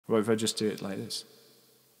What if I just do it like this?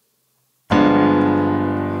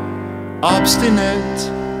 Obstinate,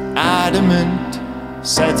 adamant,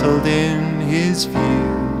 settled in his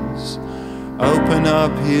views, open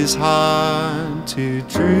up his heart to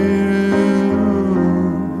truth.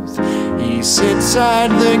 He sits at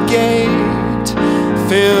the gate,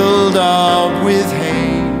 filled up with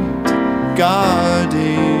hate,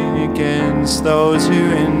 guarding against those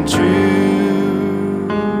who intrude.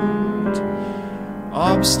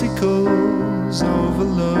 Obstacles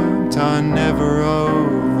overlooked are never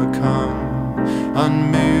overcome.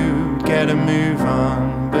 Unmoved, get a move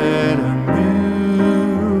on, better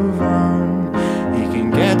move on. He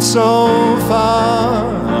can get so far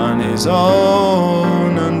on his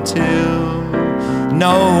own until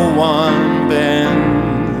no one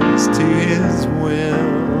bends to his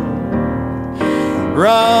will.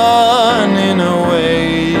 Running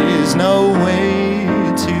away is no way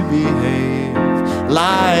to behave.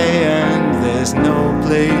 Lie and there's no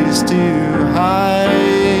place to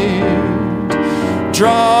hide.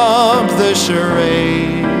 Drop the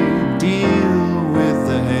charade, deal with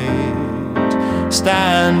the hate.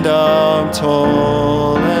 Stand up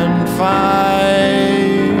tall and fight.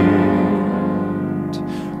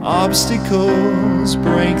 Obstacles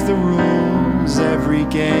break the rules every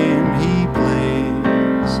game he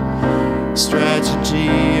plays. Strategy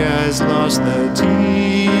has lost the team.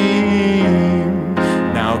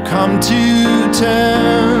 Now come to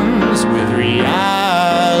terms with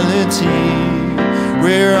reality.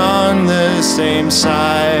 We're on the same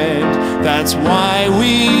side, that's why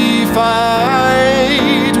we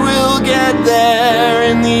fight. We'll get there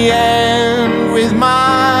in the end with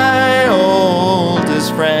my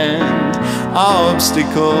oldest friend.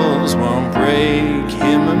 Obstacles won't break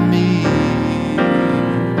him or me.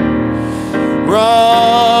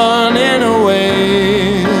 Running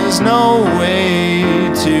away is no way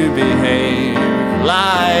to behave.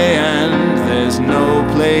 Lie and there's no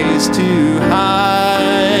place to hide.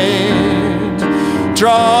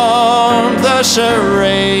 Drop the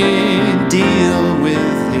charade, deal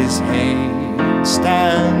with his hate.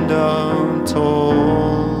 Stand up tall